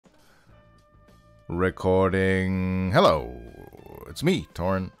Recording. Hello, it's me,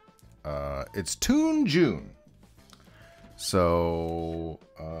 Torn. It's Toon June. So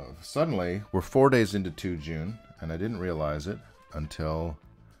suddenly we're 4 days into Toon June, and I didn't realize it until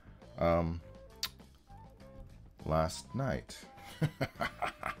last night.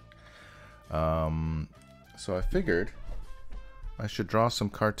 So I figured I should draw some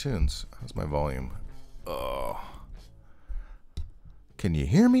cartoons. How's my volume? Oh, can you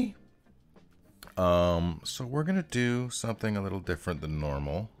hear me? So we're gonna do something a little different than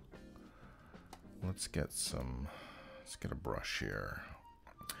normal. Let's get a brush here.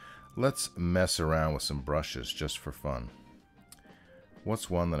 Let's mess around with some brushes just for fun. What's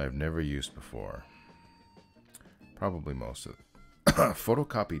one that I've never used before? Probably most of it.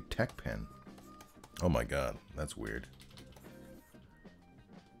 Photocopied tech pen. Oh my god, that's weird.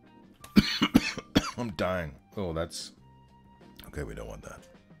 I'm dying. Oh, that's... Okay, we don't want that.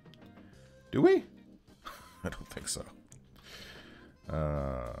 Do we? I don't think so.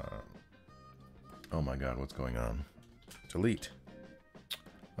 Oh my god, what's going on? Delete.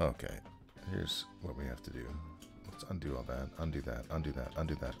 Okay, here's what we have to do. Let's undo all that, undo that, undo that,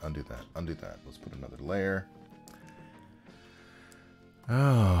 undo that, undo that, undo that. Let's put another layer.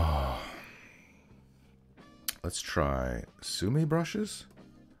 Oh. Let's try Sumi brushes.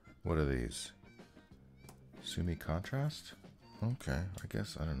 What are these? Sumi contrast? Okay, I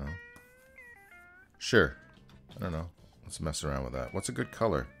guess, I don't know. Sure. I don't know. Let's mess around with that. What's a good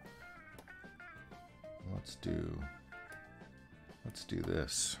color? Let's do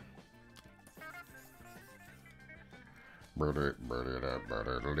this.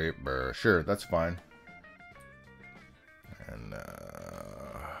 Sure, that's fine. And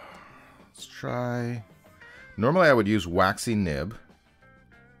let's try. Normally I would use waxy nib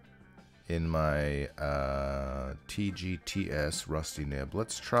in my TGTS rusty nib.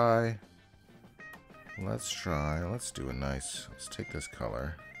 Let's do a nice, let's take this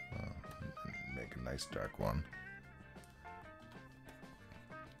color, make a nice dark one.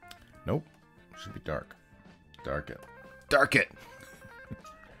 Nope, should be dark. Dark it. Dark it!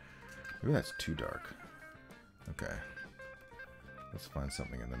 Maybe that's too dark. Okay. Let's find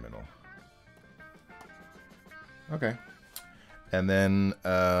something in the middle. Okay. And then,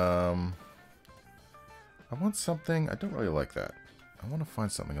 I want something, I don't really like that. I want to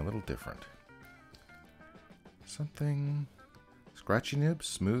find something a little different. Something scratchy nib,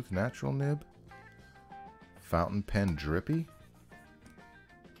 smooth natural nib, fountain pen drippy.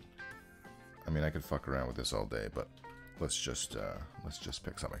 I mean, I could fuck around with this all day, but let's just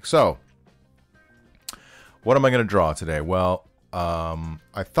pick something. So, what am I going to draw today? Well,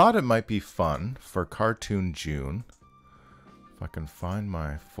 I thought it might be fun for Cartoon June. If I can find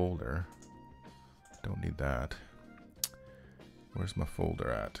my folder. Don't need that. Where's my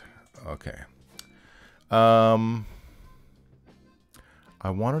folder at? Okay. I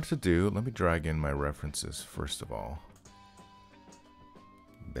wanted to do, let me drag in my references first of all.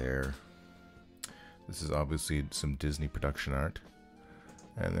 There. This is obviously some Disney production art.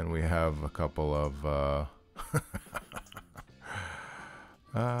 And then we have a couple of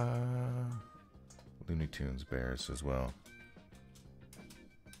Looney Tunes bears as well.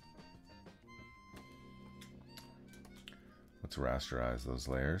 Let's rasterize those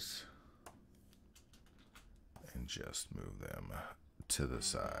layers. And just move them to the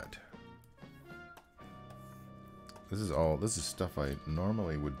side. This is stuff I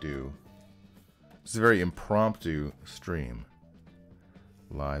normally would do. This is a very impromptu stream.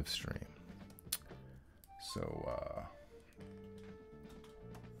 Live stream. So,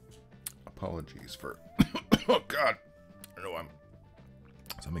 apologies for... Oh, God! I know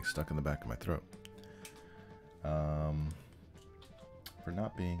something's stuck in the back of my throat. For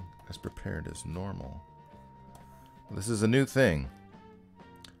not being as prepared as normal. This is a new thing.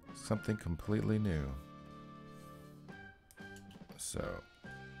 Something completely new. So,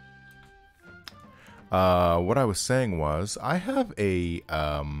 what I was saying was, I have a,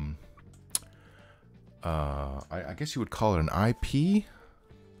 I guess you would call it an IP,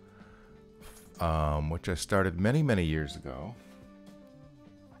 which I started many, many years ago,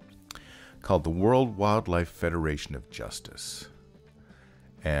 called the World Wildlife Federation of Justice.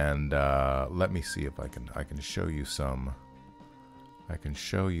 And let me see if I can show you some. I can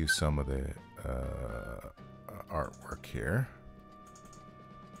show you some of the artwork here,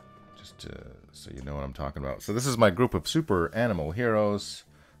 just so you know what I'm talking about. So this is my group of super animal heroes,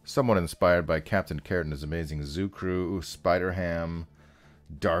 somewhat inspired by Captain Carrot and his amazing zoo crew, Spider-Ham,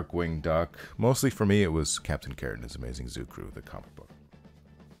 Darkwing Duck. Mostly for me, it was Captain Carrot and his amazing zoo crew, the comic book.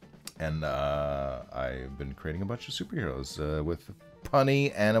 And I've been creating a bunch of superheroes with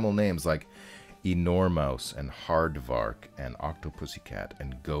punny animal names like Enormouse and Hardvark and Octopussycat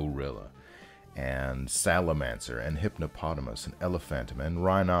and Gorilla and Salamancer and Hypnopotamus and Elephantum and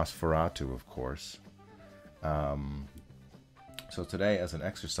Rhinosferatu, of course. So today, as an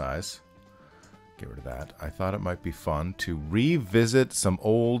exercise, get rid of that, I thought it might be fun to revisit some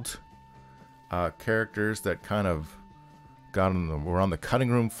old characters that kind of were on the cutting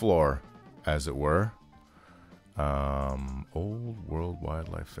room floor, as it were. Old World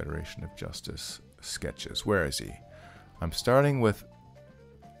Wildlife Federation of Justice sketches. Where is he? I'm starting with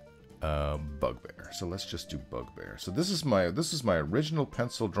Bugbear. So let's just do Bugbear. So this is my original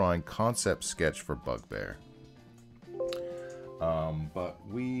pencil drawing concept sketch for Bugbear. But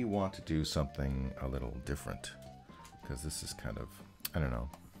we want to do something a little different because this is kind of, I don't know,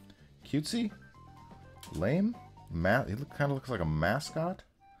 cutesy, lame. He kind of looks like a mascot.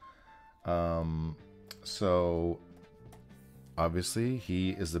 So obviously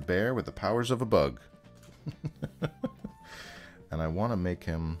he is the bear with the powers of a bug. And I want to make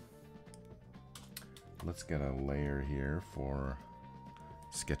him, let's get a layer here for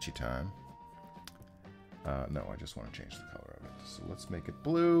sketchy time. No, I just want to change the color of it. So let's make it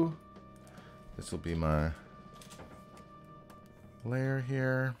blue. This will be my layer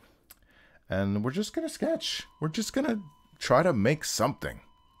here. And we're just going to sketch. We're just going to try to make something.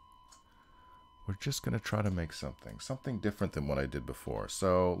 We're just going to try to make something. Something different than what I did before.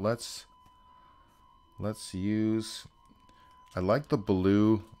 So let's use... I like the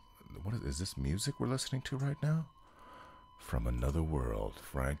blue... What is this music we're listening to right now? From Another World,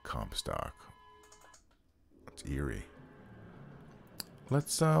 Frank Comstock. It's eerie.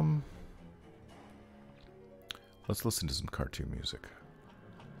 Let's listen to some cartoon music.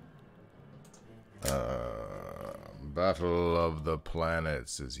 Battle of the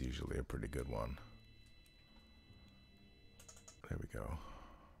Planets is usually a pretty good one. There we go.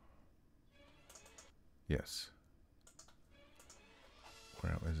 Yes.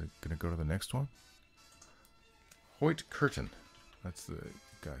 Where is it going to go to the next one? Hoyt Curtin. That's the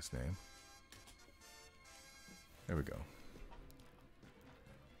guy's name. There we go.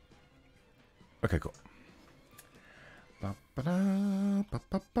 Okay, cool.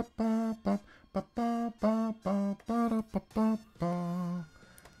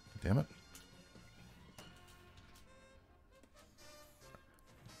 Damn it.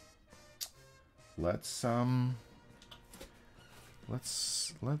 Let's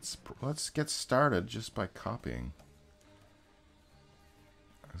get started just by copying.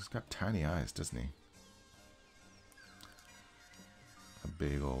 He's got tiny eyes, doesn't he? A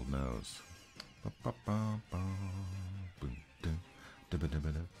big old nose.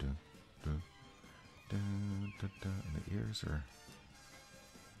 And the ears are...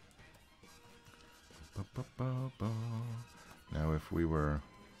 Now if we want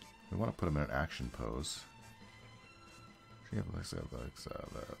to put him in an action pose. Do you have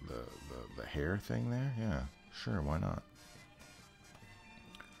the hair thing there? Yeah, sure, why not?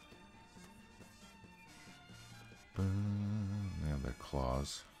 They have their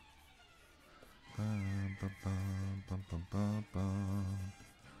claws.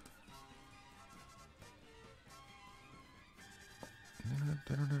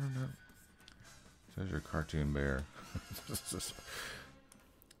 Says your cartoon bear.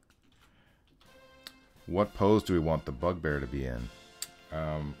 What pose do we want the bugbear to be in?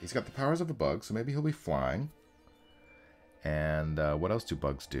 He's got the powers of a bug, so maybe he'll be flying. And what else do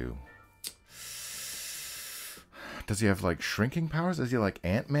bugs do? Does he have like shrinking powers? Is he like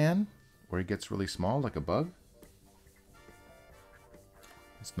Ant-Man, where he gets really small like a bug?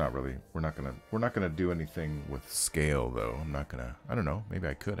 It's not really. We're not gonna do anything with scale though. I don't know. Maybe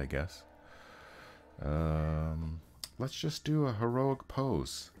I could. I guess. Let's just do a heroic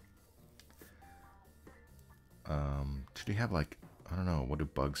pose. Should he have like, I don't know, what do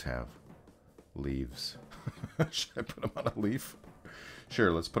bugs have? Leaves. Should I put him on a leaf?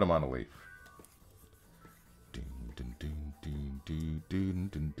 Sure, let's put him on a leaf.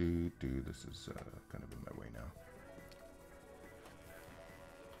 This is kind of in my way now.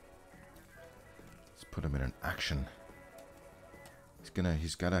 Let's put him in an action.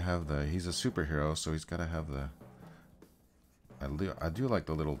 He's gotta have the, he's a superhero, so he's gotta have the, I do like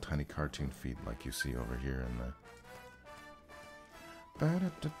the little tiny cartoon feet like you see over here in the...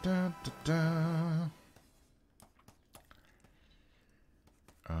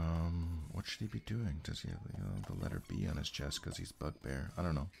 What should he be doing? Does he have the letter B on his chest because he's Bugbear? I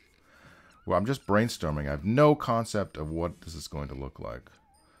don't know. Well, I'm just brainstorming. I have no concept of what this is going to look like,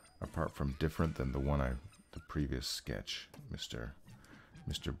 apart from different than the previous sketch, Mr.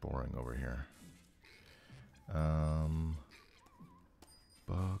 Boring over here.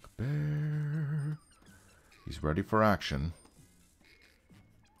 Bugbear. He's ready for action.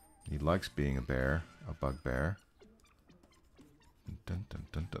 He likes being a bear, a bugbear. Dun, dun,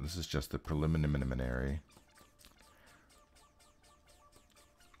 dun, dun. This is just the preliminary.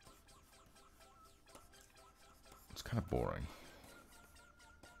 It's kind of boring.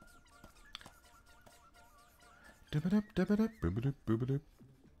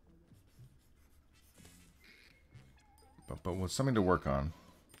 But with something to work on.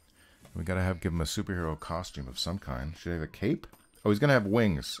 We gotta give him a superhero costume of some kind. Should he have a cape? Oh, he's gonna have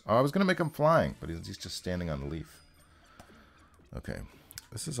wings. Oh, I was gonna make him flying, but he's just standing on a leaf. Okay,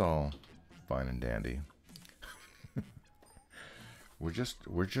 this is all fine and dandy. I'm just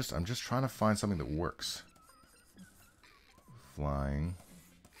trying to find something that works. Flying.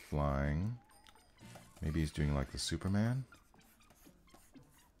 Maybe he's doing like the Superman.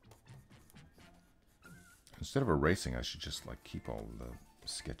 Instead of erasing, I should just like keep all the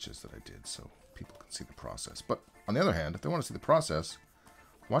sketches that I did so people can see the process. But on the other hand, if they want to see the process,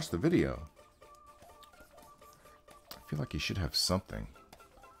 watch the video. I feel like he should have something.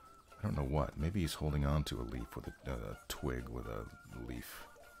 I don't know what. Maybe he's holding on to a leaf with a twig with a leaf.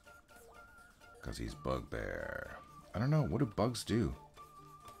 Because he's Bugbear. I don't know. What do bugs do?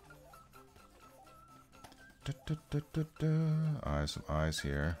 Eyes, some eyes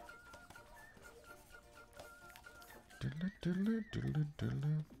here.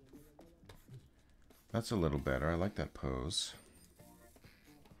 That's a little better. I like that pose.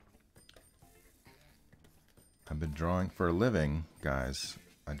 I've been drawing for a living, guys.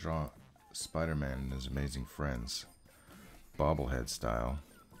 I draw Spider-Man and his amazing friends. Bobblehead style.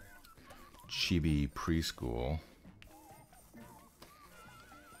 Chibi preschool.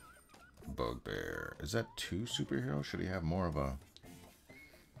 Bugbear. Is that two superheroes? Should he have more of a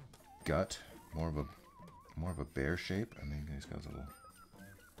gut? More of a bear shape? I mean, he's got a little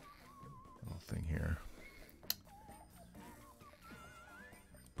thing here.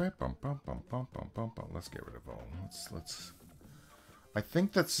 Let's get rid of all. Let's. I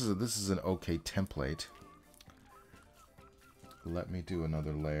think this is an okay template. Let me do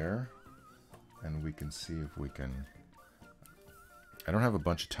another layer, and we can see if we can. I don't have a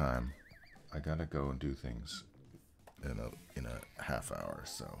bunch of time. I gotta go and do things in a half hour,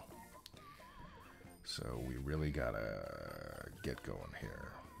 so we really gotta get going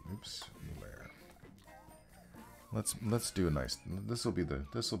here. Oops, new layer. Let's do a nice. This will be the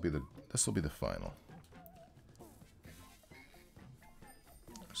final.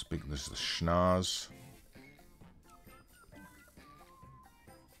 This is the schnoz.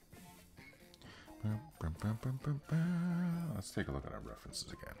 Let's take a look at our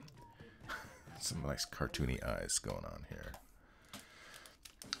references again. Some nice cartoony eyes going on here.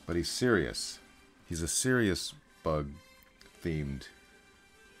 But he's serious. He's a serious bug-themed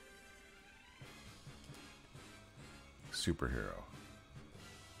superhero.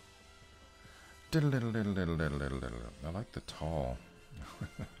 I like the tall.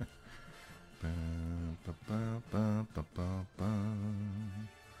 Do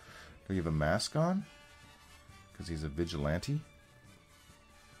you have a mask on? Because he's a vigilante? You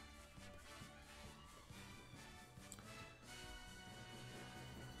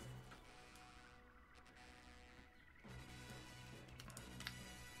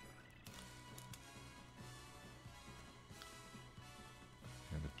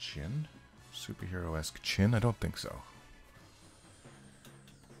have a chin? Superhero-esque chin? I don't think so.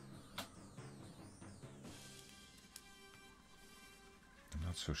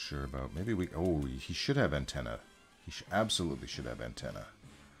 Not so sure about. Maybe we. Oh, he should have antenna. He absolutely should have antenna.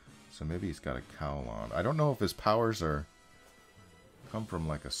 So maybe he's got a cowl on. I don't know if his powers come from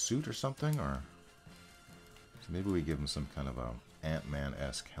like a suit or something, or. So maybe we give him some kind of a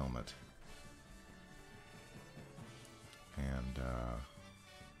Ant-Man-esque helmet. And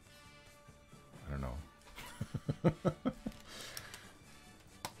I don't know. I'm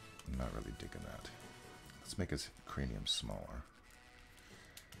not really digging that. Let's make his cranium smaller.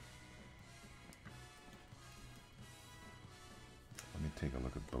 Let me take a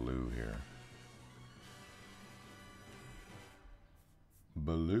look at Baloo here.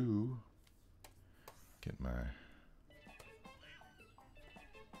 Baloo. Get my...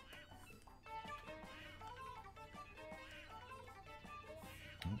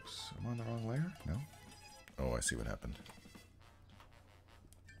 Oops, I'm on the wrong layer? No? Oh, I see what happened.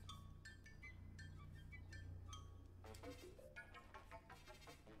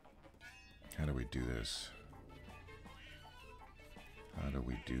 How do we do this? How do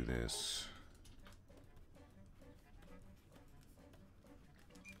we do this?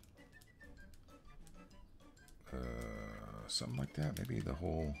 Something like that. Maybe the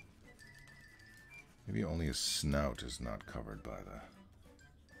whole... Maybe only his snout is not covered by the...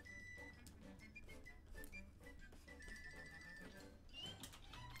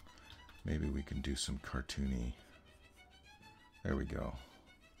 Maybe we can do some cartoony... There we go.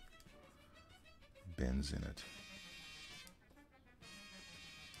 Bends in it.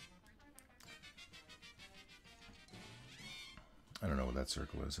 I don't know what that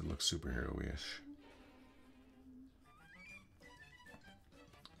circle is. It looks superhero-ish.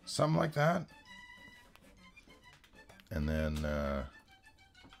 Something like that. And then,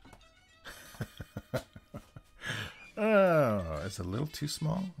 oh, it's a little too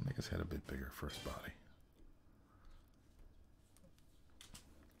small. Make his head a bit bigger for his body.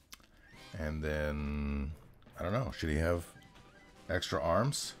 And then, I don't know, should he have extra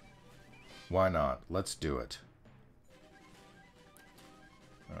arms? Why not? Let's do it.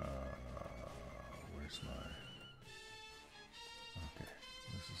 Where's my... Okay,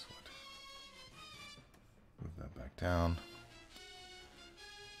 this is what... Move that back down.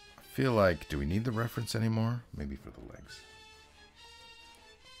 I feel like, do we need the reference anymore? Maybe for the legs.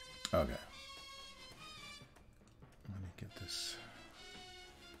 Okay. Let me get this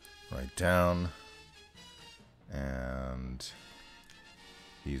right down. And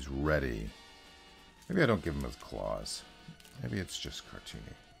he's ready. Maybe I don't give him his claws. Maybe it's just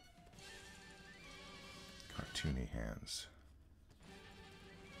cartoony. Cartoony hands.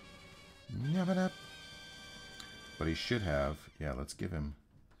 But he should have, yeah, let's give him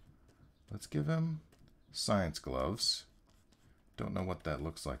science gloves. Don't know what that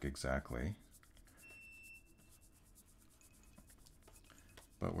looks like exactly.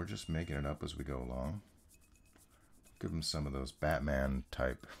 But we're just making it up as we go along. Give him some of those Batman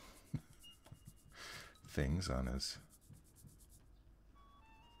type things on his...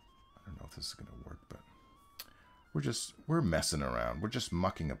 I don't know if this is going to work, but we're messing around. We're just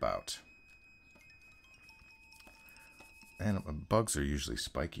mucking about. And bugs are usually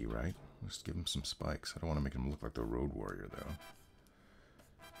spiky, right? Just give him some spikes. I don't want to make him look like the Road Warrior, though.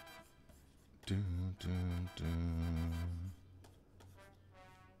 Dun, dun, dun.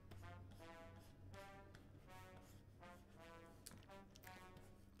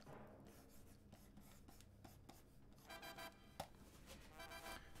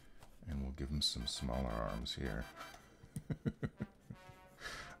 And we'll give him some smaller arms here. I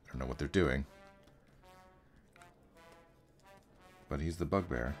don't know what they're doing. But he's the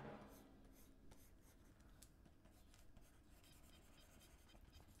bugbear.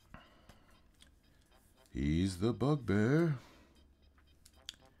 He's the bugbear.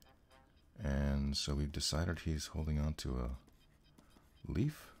 And so we've decided he's holding on to a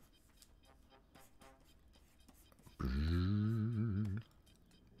leaf.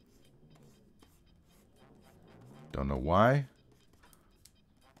 Don't know why.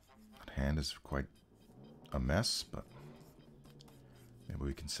 That hand is quite a mess, but maybe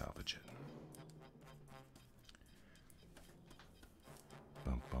we can salvage it.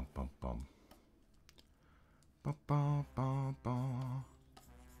 Bum, bum, bum, bum. Bum, bum, bum, bum.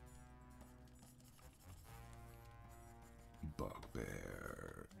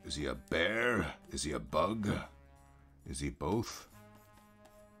 Bugbear. Is he a bear? Is he a bug? Is he both?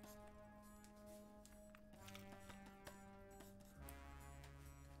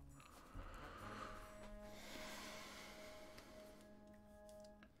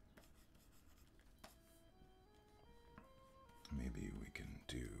 Maybe we can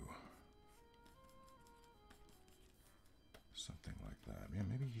do something like that. Yeah,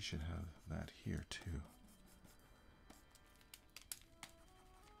 maybe he should have that here too.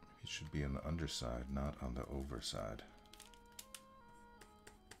 It should be on the underside, not on the overside.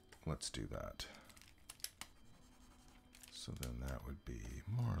 Let's do that. So then that would be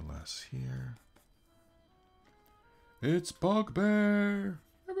more or less here. It's Bugbear!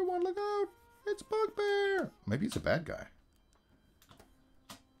 Everyone look out! It's Bugbear! Maybe he's a bad guy.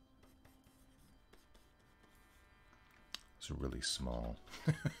 It's really small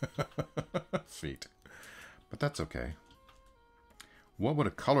feet. But that's okay. What would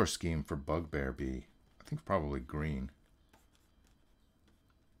a color scheme for Bugbear be? I think probably green.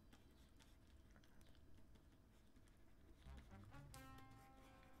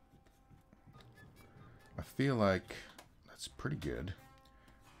 I feel like that's pretty good.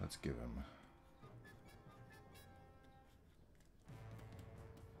 Let's give him...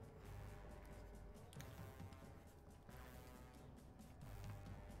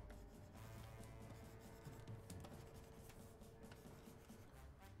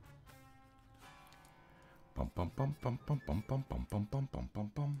 Bum, bum, bum, bum, bum, bum, bum, bum, bum, bum,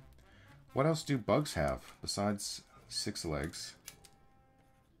 bum, bum. What else do bugs have besides 6 legs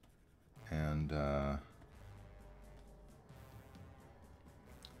and And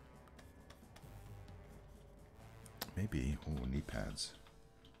maybe, oh, knee pads.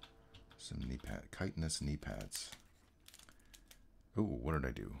 Some knee pad, chitinous knee pads. Oh, what did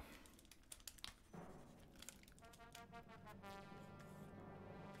I do?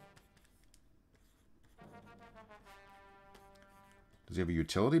 Does he have a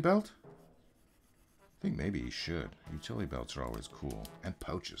utility belt? I think maybe he should. Utility belts are always cool. And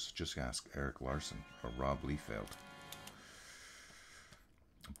pouches. Just ask Eric Larson or Rob Liefeld.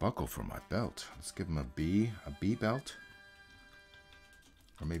 A buckle for my belt. Let's give him a B belt.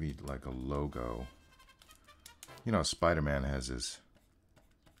 Or maybe like a logo. You know, Spider-Man has his...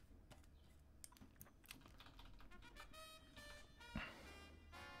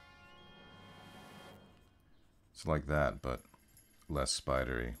 It's like that, but less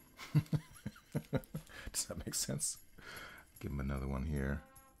spidery. Does that make sense? Give him another one here.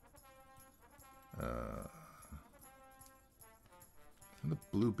 The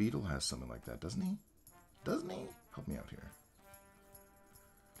Blue Beetle has something like that, doesn't he? Doesn't he? Help me out here.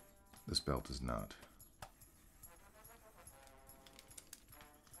 This belt is not.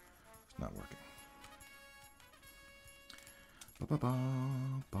 It's not working. Ba -ba -ba,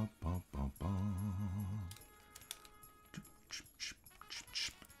 ba -ba -ba -ba.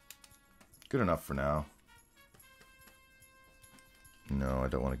 Good enough for now. No, I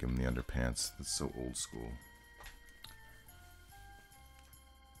don't want to give him the underpants. That's so old school.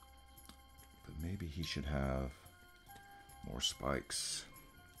 But maybe he should have more spikes.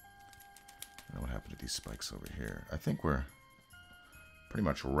 I don't know what happened to these spikes over here. I think we're pretty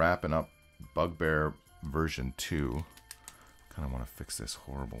much wrapping up Bugbear version 2. Kind of want to fix this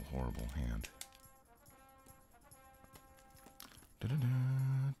horrible, horrible hand.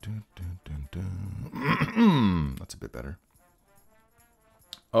 That's a bit better.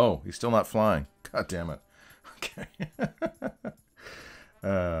 Oh, he's still not flying. God damn it. Okay.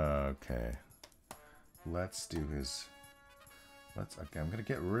 Okay. Let's do his... Okay, I'm going to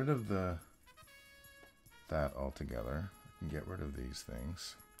get rid of that altogether. I can get rid of these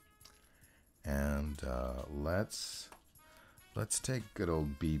things. And let's take good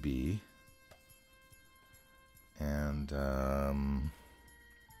old BB. And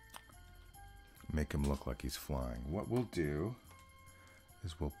make him look like he's flying. What we'll do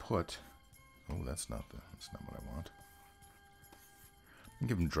is we'll put... Oh, that's not what I want.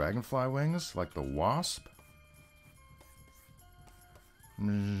 Give him dragonfly wings like the wasp.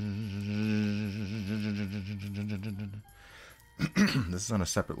 This is on a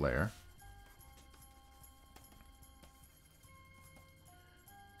separate layer.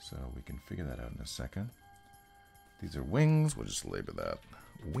 So we can figure that out in a second. These are wings. We'll just label that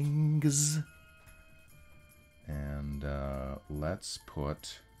wings. And let's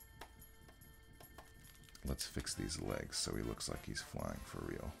fix these legs so he looks like he's flying for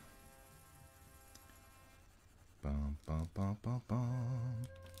real. Bum, bum, bum, bum, bum.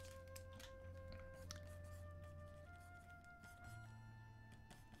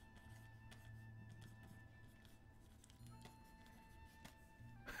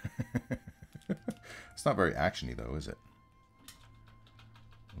 It's not very actiony though, is it?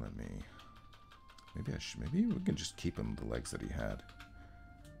 Let me... Maybe we can just keep him the legs that he had.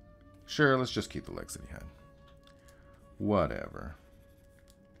 Sure, let's just keep the legs that he had. Whatever.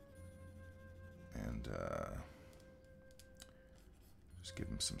 And just give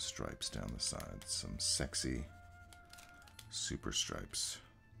him some stripes down the sides. Some sexy super stripes.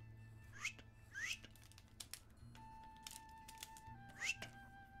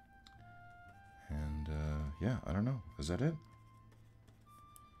 And yeah, I don't know. Is that it?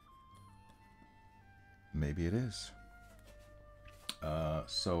 Maybe it is.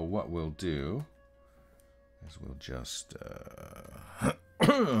 So what we'll do is we'll just,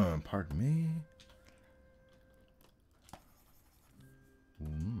 pardon me.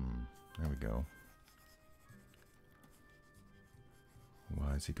 There we go.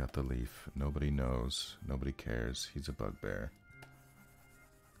 Why has he got the leaf? Nobody knows. Nobody cares. He's a bugbear.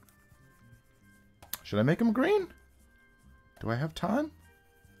 Should I make him green? Do I have time?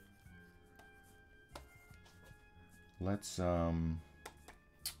 Let's, and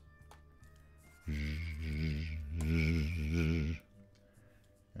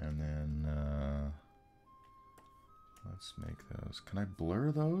then, let's make those. Can I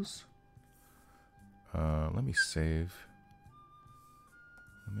blur those? Let me save.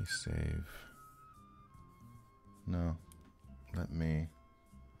 Let me save. No. Let me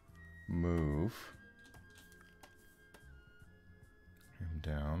move him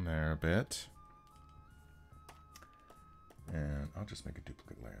down there a bit. And I'll just make a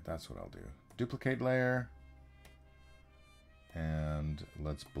duplicate layer. That's what I'll do. Duplicate layer. And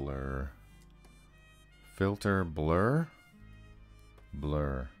let's blur. Filter, blur.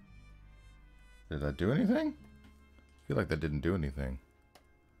 Blur. Did that do anything? I feel like that didn't do anything.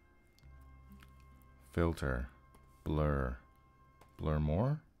 Filter. Blur. Blur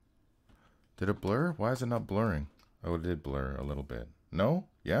more? Did it blur? Why is it not blurring? Oh, it did blur a little bit. No?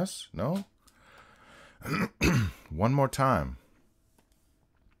 Yes? No? One more time.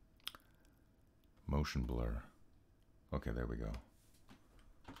 Motion blur. Okay, there we go.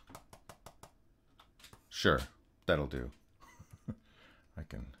 Sure, that'll do. I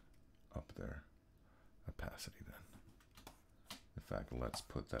can up their opacity then. In fact, let's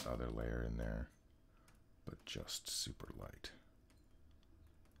put that other layer in there, but just super light.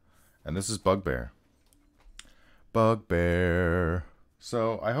 And this is Bugbear. Bugbear.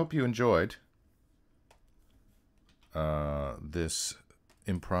 So I hope you enjoyed this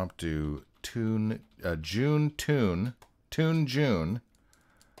impromptu June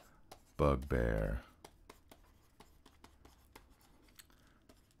Bugbear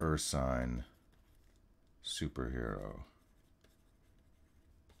Ursine superhero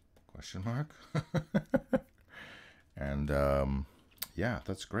question mark. And yeah,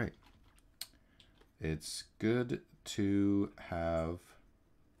 that's great. It's good to have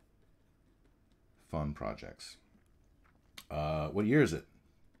fun projects. What year is it?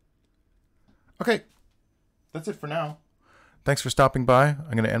 Okay, that's it for now. Thanks for stopping by.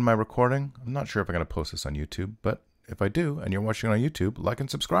 I'm going to end my recording. I'm not sure if I'm going to post this on YouTube, but if I do, and you're watching on YouTube, like and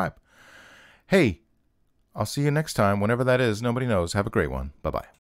subscribe. Hey, I'll see you next time, whenever that is. Nobody knows. Have a great one. Bye-bye.